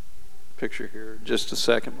picture here. Just a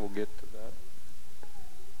second, we'll get to that.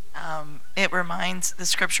 The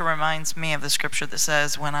scripture reminds me of the scripture that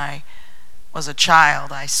says, when I was a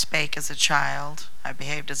child, I spake as a child, I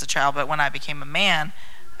behaved as a child, but when I became a man,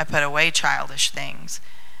 I put away childish things.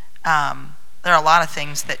 There are a lot of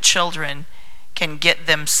things that children can get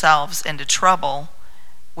themselves into trouble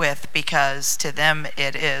with, because to them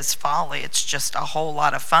it is folly. It's just a whole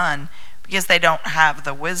lot of fun, because they don't have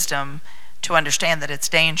the wisdom to understand that it's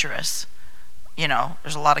dangerous. You know,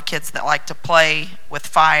 there's a lot of kids that like to play with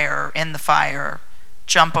fire, in the fire,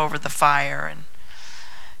 jump over the fire, and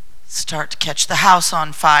start to catch the house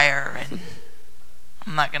on fire. And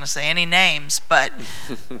I'm not going to say any names, but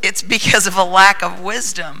it's because of a lack of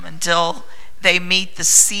wisdom until they meet the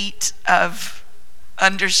seat of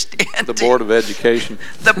understanding. The Board of Education.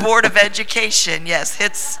 The Board of Education, yes,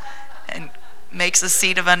 hits and makes a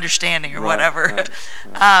seat of understanding or whatever. Right.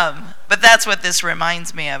 But that's what this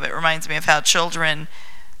reminds me of. It reminds me of how children,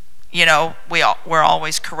 you know, we're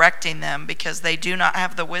always correcting them because they do not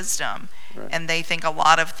have the wisdom. Right. And they think a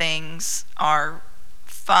lot of things are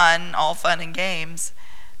fun, all fun and games,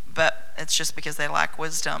 but it's just because they lack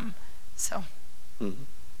wisdom. So. Mm-hmm.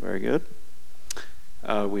 Very good.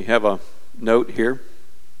 We have a note here.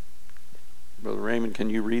 Brother Raymond, can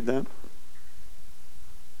you read that?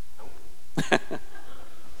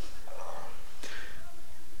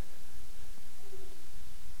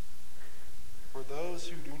 For those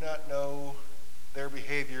who do not know their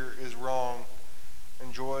behavior is wrong,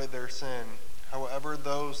 enjoy their sin. However,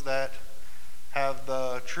 those that have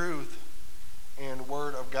the truth and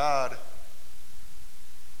word of God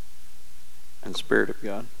and Spirit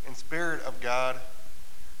of God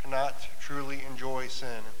cannot truly enjoy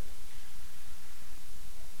sin.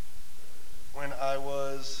 When I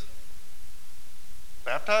was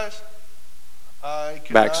baptized, I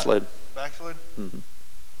could backslid. Mm-hmm.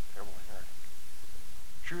 Terrible.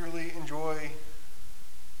 Truly enjoy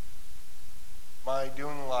my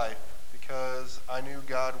doing life because I knew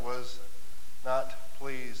God was not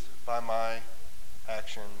pleased by my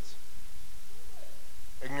actions.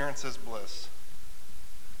 Ignorance is bliss.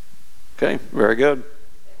 Okay, very good.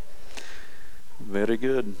 Very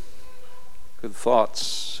good. Good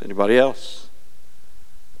thoughts. Anybody else?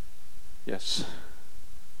 Yes.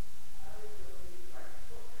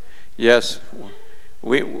 Yes.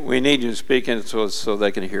 We need you to speak in it so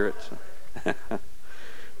they can hear it.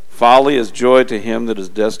 Folly is joy to him that is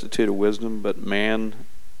destitute of wisdom, but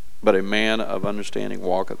a man of understanding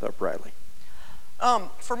walketh uprightly.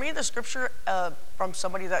 For me, the scripture from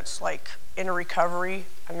somebody that's like in a recovery,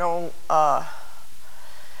 I know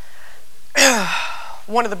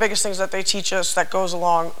one of the biggest things that they teach us that goes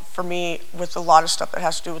along for me with a lot of stuff that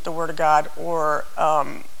has to do with the Word of God or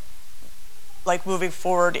like moving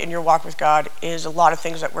forward in your walk with God is a lot of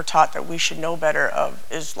things that we're taught that we should know better of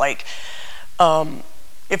is like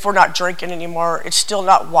if we're not drinking anymore, it's still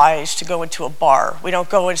not wise to go into a bar. We don't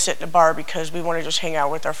go and sit in a bar because we want to just hang out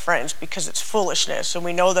with our friends because it's foolishness. And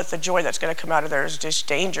we know that the joy that's going to come out of there is just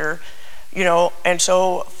danger, you know. And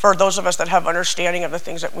so for those of us that have understanding of the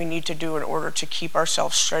things that we need to do in order to keep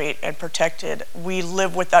ourselves straight and protected, we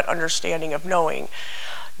live with that understanding of knowing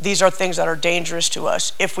these are things that are dangerous to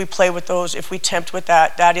us. If we play with those, if we tempt with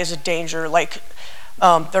that, that is a danger. Like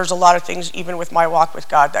there's a lot of things, even with my walk with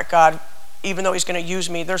God, that God, even though he's going to use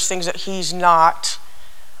me, there's things that he's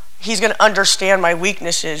going to understand my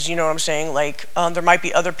weaknesses, you know what I'm saying? Like there might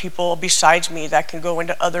be other people besides me that can go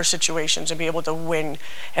into other situations and be able to win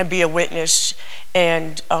and be a witness.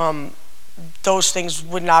 And those things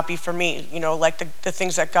would not be for me, you know, like the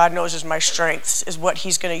things that God knows is my strengths is what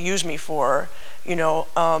he's going to use me for, you know.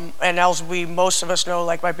 And as most of us know,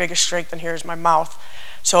 like my biggest strength in here is my mouth.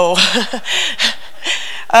 So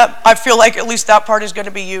I feel like at least that part is going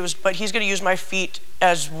to be used, but he's going to use my feet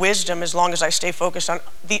as wisdom as long as I stay focused on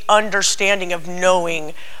the understanding of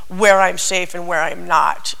knowing where I'm safe and where I'm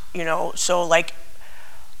not, you know. So like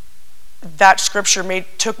that scripture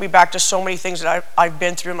took me back to so many things that I've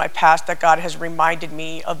been through in my past, that God has reminded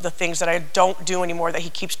me of the things that I don't do anymore, that he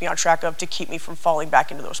keeps me on track of, to keep me from falling back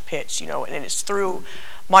into those pits, you know. And it's through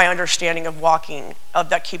my understanding of walking,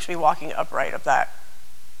 that keeps me walking upright of that.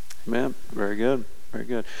 Amen. Very good. Very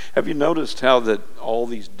good. Have you noticed how that all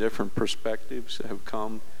these different perspectives have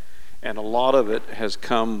come, and a lot of it has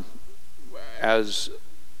come as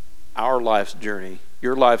our life's journey.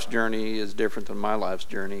 Your life's journey is different than my life's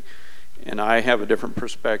journey, and I have a different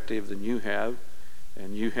perspective than you have,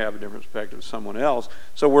 and you have a different perspective of someone else.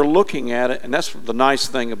 So we're looking at it, and that's the nice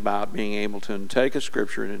thing about being able to take a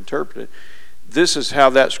scripture and interpret it. This is how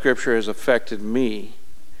that scripture has affected me,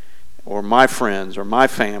 or my friends, or my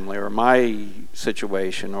family, or my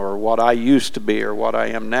situation, or what I used to be, or what I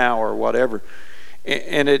am now, or whatever.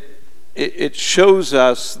 And it shows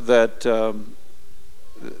us that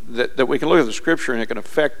that we can look at the scripture and it can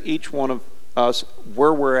affect each one of us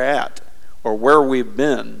where we're at or where we've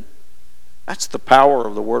been. That's the power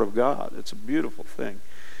of the Word of God. It's a beautiful thing.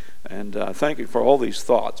 And thank you for all these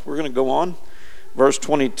thoughts. We're going to go on. Verse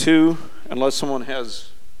 22, unless someone has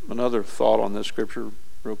another thought on this scripture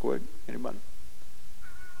real quick. Anybody?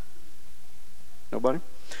 Nobody?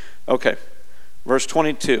 Okay. Verse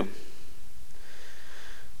 22.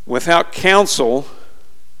 Without counsel,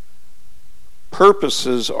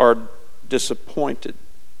 purposes are disappointed,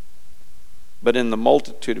 but in the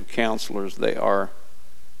multitude of counselors they are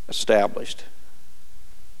established.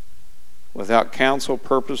 Without counsel,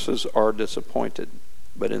 purposes are disappointed,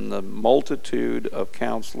 but in the multitude of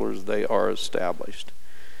counselors they are established.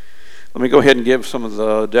 Let me go ahead and give some of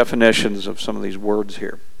the definitions of some of these words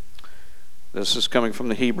here. This is coming from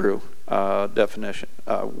the Hebrew definition.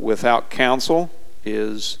 Without counsel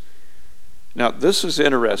is... Now, this is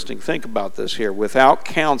interesting. Think about this here. Without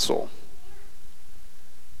counsel,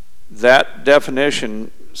 that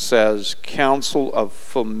definition says counsel of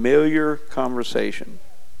familiar conversation.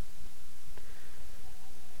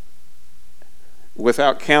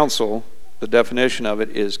 Without counsel, the definition of it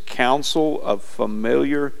is counsel of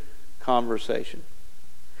familiar conversation.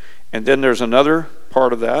 And then there's another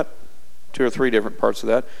part of that, 2 or 3 different parts of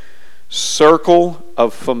that. Circle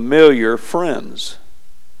of familiar friends.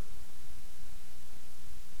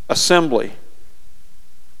 Assembly.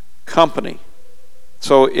 Company.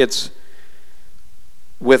 So it's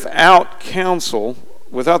without counsel,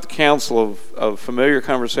 without the counsel of familiar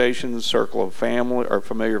conversations, circle of family or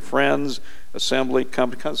familiar friends, assembly,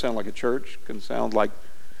 company. Kind of sound like a church. Can sound like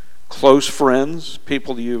close friends,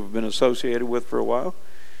 people you've been associated with for a while,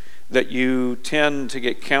 that you tend to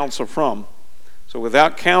get counsel from. So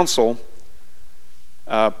without counsel,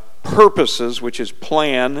 purposes, which is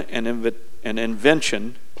plan and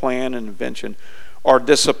invention, are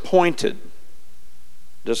disappointed.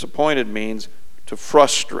 Disappointed means to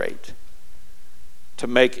frustrate, to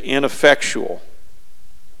make ineffectual,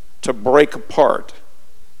 to break apart.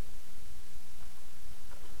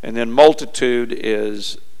 And then multitude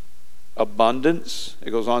is abundance. It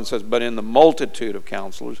goes on and says, but in the multitude of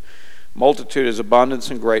counselors, multitude is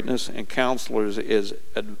abundance and greatness, and counselors is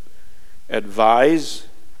advise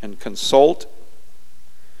and consult.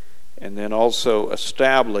 And then also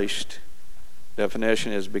established,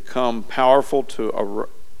 definition is become powerful to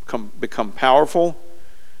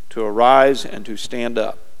arise and to stand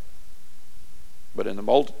up. But in the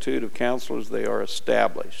multitude of counselors, they are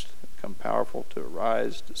established. Become powerful to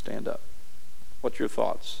arise, to stand up. What's your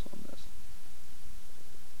thoughts on this?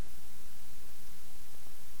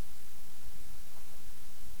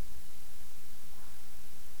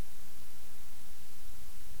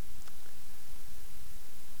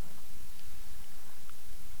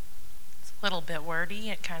 It's a little bit wordy.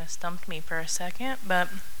 It kind of stumped me for a second, but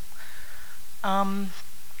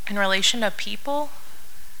in relation to people,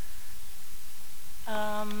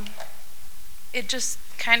 it just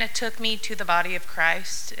kind of took me to the body of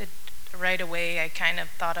Christ. Right away I kind of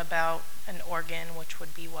thought about an organ, which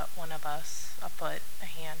would be what one of us, a foot, a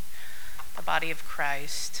hand, the body of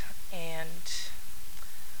Christ. And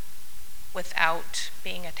without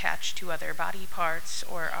being attached to other body parts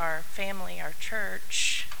or our family, our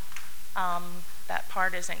church, that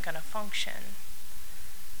part isn't going to function.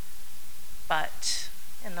 But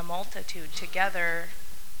in the multitude together,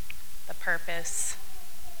 the purposes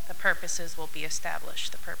will be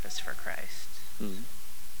established, the purpose for Christ. Mm-hmm.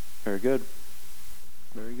 Very good.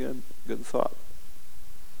 Very good. Good thought.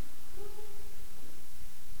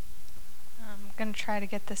 I'm going to try to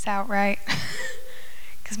get this out right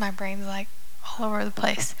because my brain's like all over the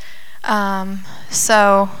place.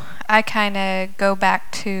 So I kind of go back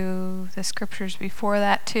to the scriptures before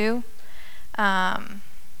that too. A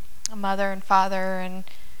mother and father, and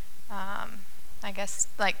I guess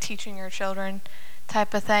like teaching your children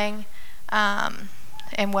type of thing,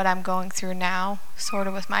 and what I'm going through now, sort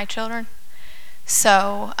of with my children.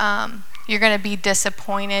 So you're going to be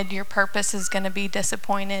disappointed. Your purpose is going to be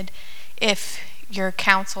disappointed if your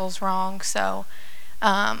counsel's wrong. So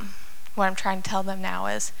what I'm trying to tell them now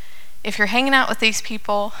is, if you're hanging out with these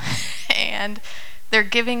people and they're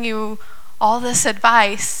giving you all this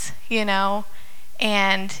advice,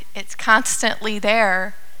 and it's constantly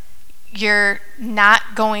there, you're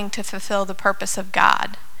not going to fulfill the purpose of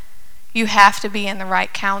God. You have to be in the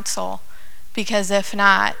right counsel, because if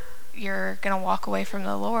not, you're going to walk away from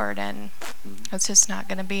the Lord, and it's just not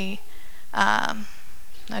going to be a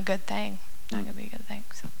good thing. Not going to be a good thing.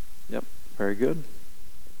 So. Yep, very good.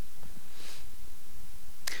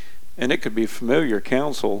 And it could be familiar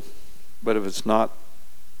counsel, but if it's not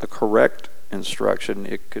the correct instruction,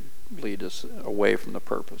 it could lead us away from the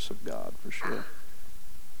purpose of God, for sure.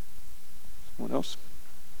 Someone else?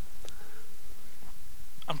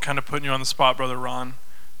 I'm kind of putting you on the spot, Brother Ron,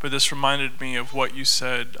 but this reminded me of what you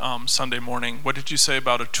said Sunday morning. What did you say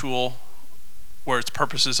about a tool where its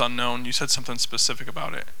purpose is unknown? You said something specific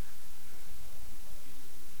about it.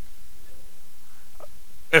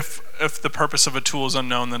 If the purpose of a tool is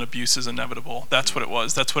unknown, then abuse is inevitable. That's what it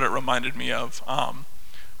was. That's what it reminded me of.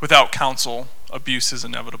 Without counsel, abuse is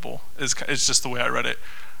inevitable. It's just the way I read it.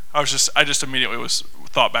 I just immediately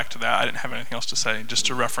thought back to that. I didn't have anything else to say, just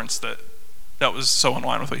to reference that. That was so in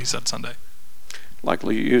line with what he said Sunday.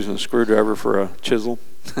 Likely you're using a screwdriver for a chisel.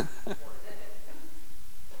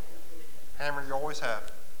 Hammer you always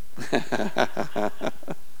have.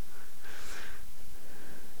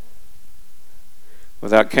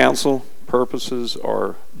 Without counsel, purposes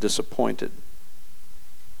are disappointed.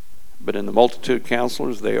 But in the multitude of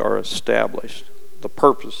counselors, they are established. The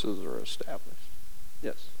purposes are established.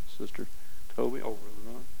 Yes, Sister Toby, over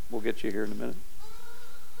the line. We'll get you here in a minute.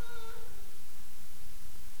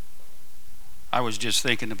 I was just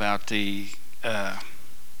thinking about the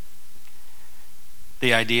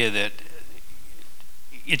idea that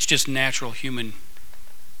it's just natural human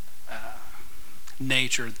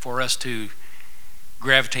nature for us to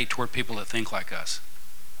gravitate toward people that think like us.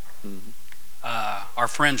 Mm-hmm. Our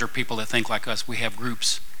friends are people that think like us. We have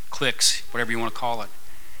groups, cliques, whatever you want to call it.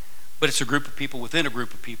 But it's a group of people within a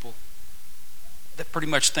group of people that pretty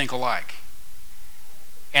much think alike.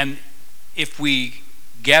 And if we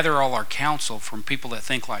gather all our counsel from people that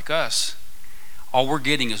think like us, all we're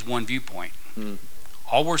getting is one viewpoint. Mm.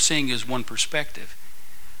 All we're seeing is one perspective.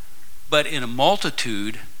 But in a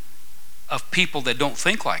multitude of people that don't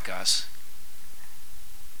think like us,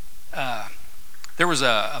 there was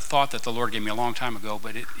a thought that the Lord gave me a long time ago,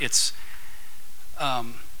 but it's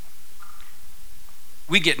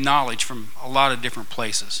we get knowledge from a lot of different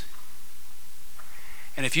places.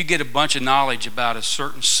 And if you get a bunch of knowledge about a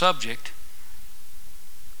certain subject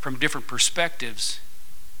from different perspectives,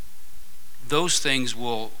 those things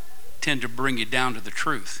will tend to bring you down to the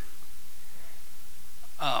truth.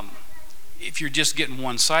 If you're just getting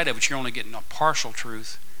one side of it, you're only getting a partial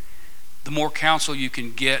truth. The more counsel you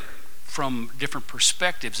can get from different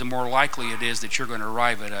perspectives, the more likely it is that you're going to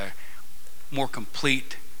arrive at a more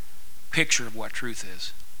complete picture of what truth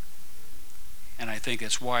is. And I think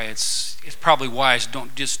that's why it's probably wise,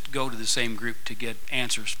 don't just go to the same group to get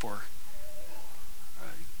answers for.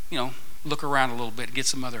 Look around a little bit, get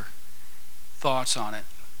some other thoughts on it.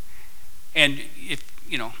 And if,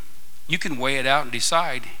 you can weigh it out and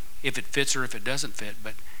decide if it fits or if it doesn't fit,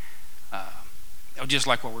 but just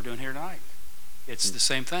like what we're doing here tonight. It's the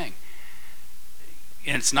same thing.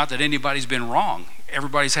 And it's not that anybody's been wrong.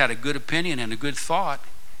 Everybody's had a good opinion and a good thought,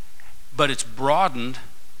 but it's broadened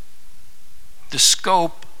the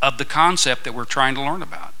scope of the concept that we're trying to learn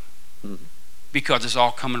about. Mm-hmm. Because it's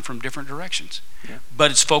all coming from different directions. Yeah. But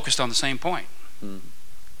it's focused on the same point. Mm-hmm.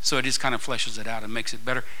 So it just kind of fleshes it out and makes it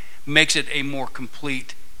better, makes it a more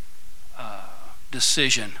complete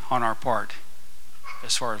decision on our part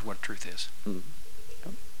as far as what truth is. Mm-hmm.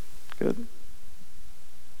 Good.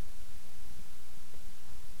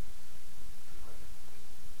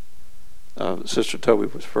 Sister Toby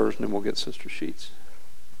was first, and then we'll get Sister Sheets.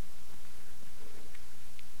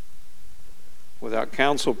 Without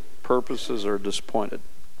counsel, purposes are disappointed,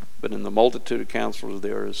 but in the multitude of counselors, they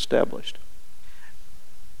are established.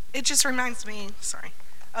 It just reminds me,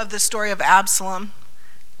 of the story of Absalom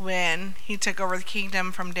when he took over the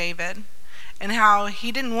kingdom from David, and how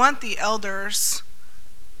he didn't want the elders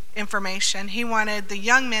information. He wanted the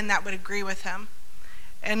young men that would agree with him.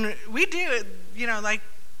 And we do, like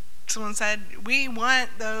someone said, we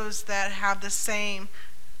want those that have the same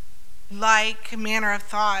manner of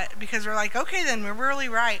thought, because we're like, okay, then we're really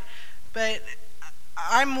right. But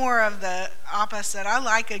I'm more of the opposite. I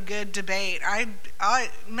like a good debate. I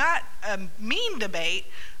not a mean debate,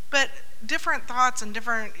 but different thoughts and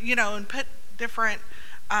different, and put different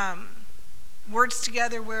words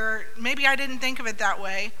together where maybe I didn't think of it that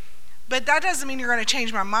way. But that doesn't mean you're going to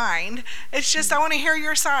change my mind. It's just I want to hear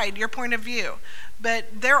your side, your point of view.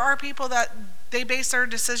 But there are people that they base their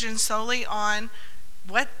decisions solely on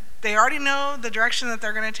what they already know, the direction that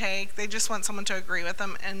they're going to take. They just want someone to agree with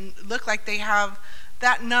them and look like they have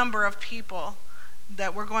that number of people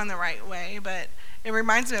that we're going the right way. But it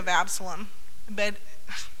reminds me of Absalom. But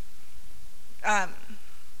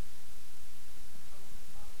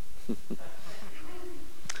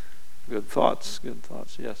Good thoughts.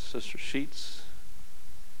 Yes, Sister Sheets.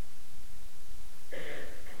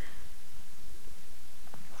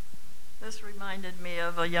 This reminded me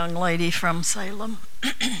of a young lady from Salem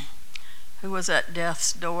who was at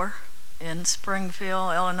death's door in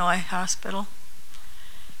Springfield, Illinois hospital.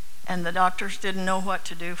 And the doctors didn't know what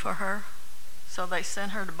to do for her, so they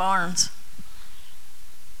sent her to Barnes.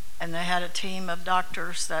 And they had a team of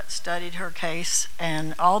doctors that studied her case,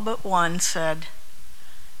 and all but one said,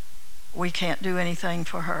 we can't do anything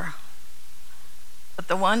for her. But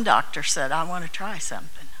the one doctor said, I want to try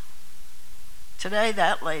something. Today,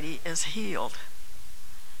 that lady is healed.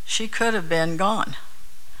 She could have been gone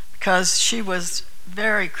because she was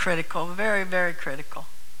very critical, very, very critical.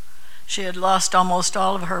 She had lost almost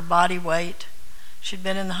all of her body weight. She'd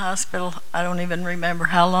been in the hospital, I don't even remember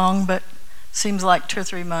how long, but seems like 2 or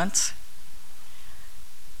 3 months.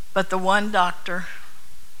 But the one doctor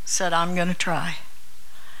said, I'm going to try.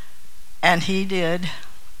 And he did,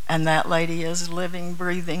 and that lady is a living,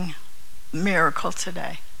 breathing miracle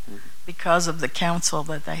today because of the counsel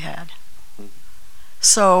that they had.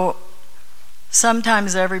 So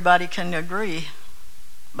sometimes everybody can agree,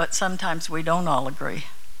 but sometimes we don't all agree.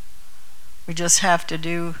 We just have to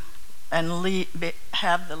do and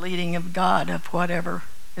have the leading of God of whatever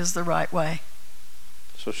is the right way.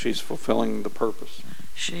 So she's fulfilling the purpose.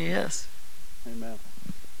 She is. Amen.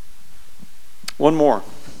 One more,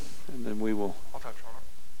 and then we will. I'll touch on it.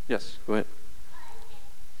 Yes, go ahead.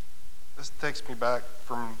 This takes me back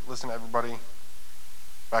from listening to everybody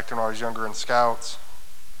back to when I was younger in Scouts,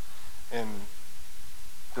 and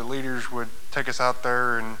the leaders would take us out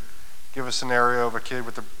there and give a scenario of a kid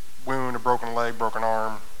with a wound, a broken leg, broken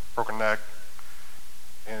arm, broken neck,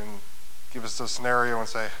 and give us a scenario and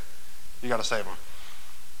say, you got to save him.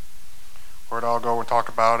 We'd all go and talk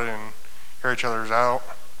about it and hear each other's out.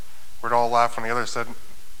 We'd all laugh when the other said,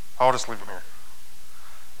 I'll just leave him here.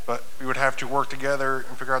 But we would have to work together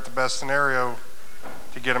and figure out the best scenario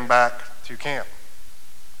to get him back to camp.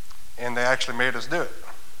 And they actually made us do it.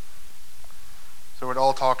 So we'd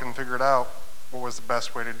all talk and figure it out what was the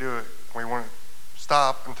best way to do it. We wouldn't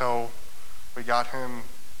stop until we got him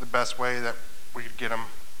the best way that we could get him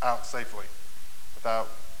out safely without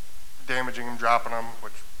damaging him, dropping him,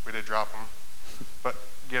 which we did drop him, but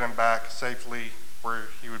get him back safely where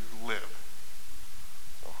he would live.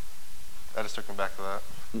 So that just took me back to that.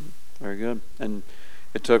 Very good. And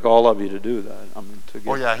it took all of you to do that. I mean, to get.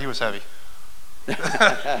 Oh yeah, he was heavy.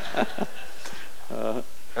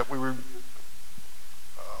 We were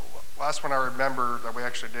last one I remember that we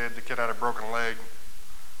actually did. The kid had a broken leg.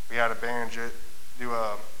 We had to bandage it, do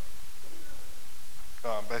a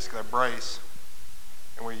basically a brace,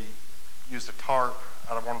 and we used a tarp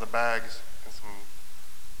out of one of the bags and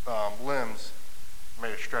some limbs,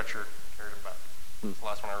 made a stretcher, carried him back. That's the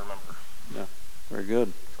last one I remember. Yeah, very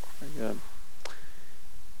good. Very good.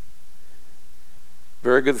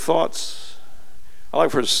 Very good thoughts. I'd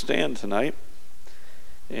like for us to stand tonight.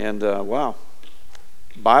 And wow,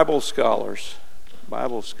 Bible scholars.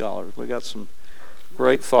 We got some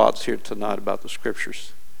great thoughts here tonight about the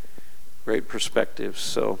scriptures. Great perspectives.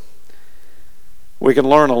 So we can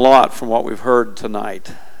learn a lot from what we've heard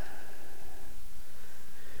tonight.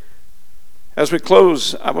 As we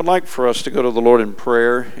close, I would like for us to go to the Lord in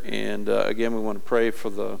prayer. And again, we want to pray for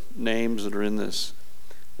the names that are in this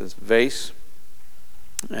vase,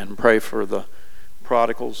 and pray for the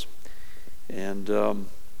prodigals. And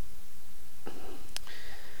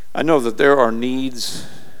I know that there are needs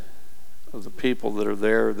of the people that are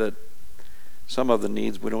there, that some of the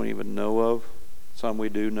needs we don't even know of, some we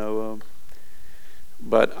do know of.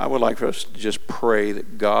 But I would like for us to just pray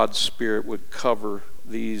that God's Spirit would cover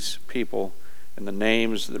these people and the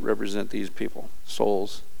names that represent these people,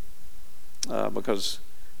 souls. Because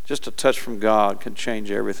Just a touch from God can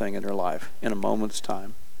change everything in their life in a moment's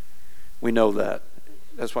time. We know that.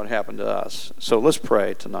 That's what happened to us. So let's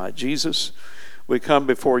pray tonight. Jesus, we come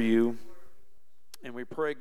before you and we pray,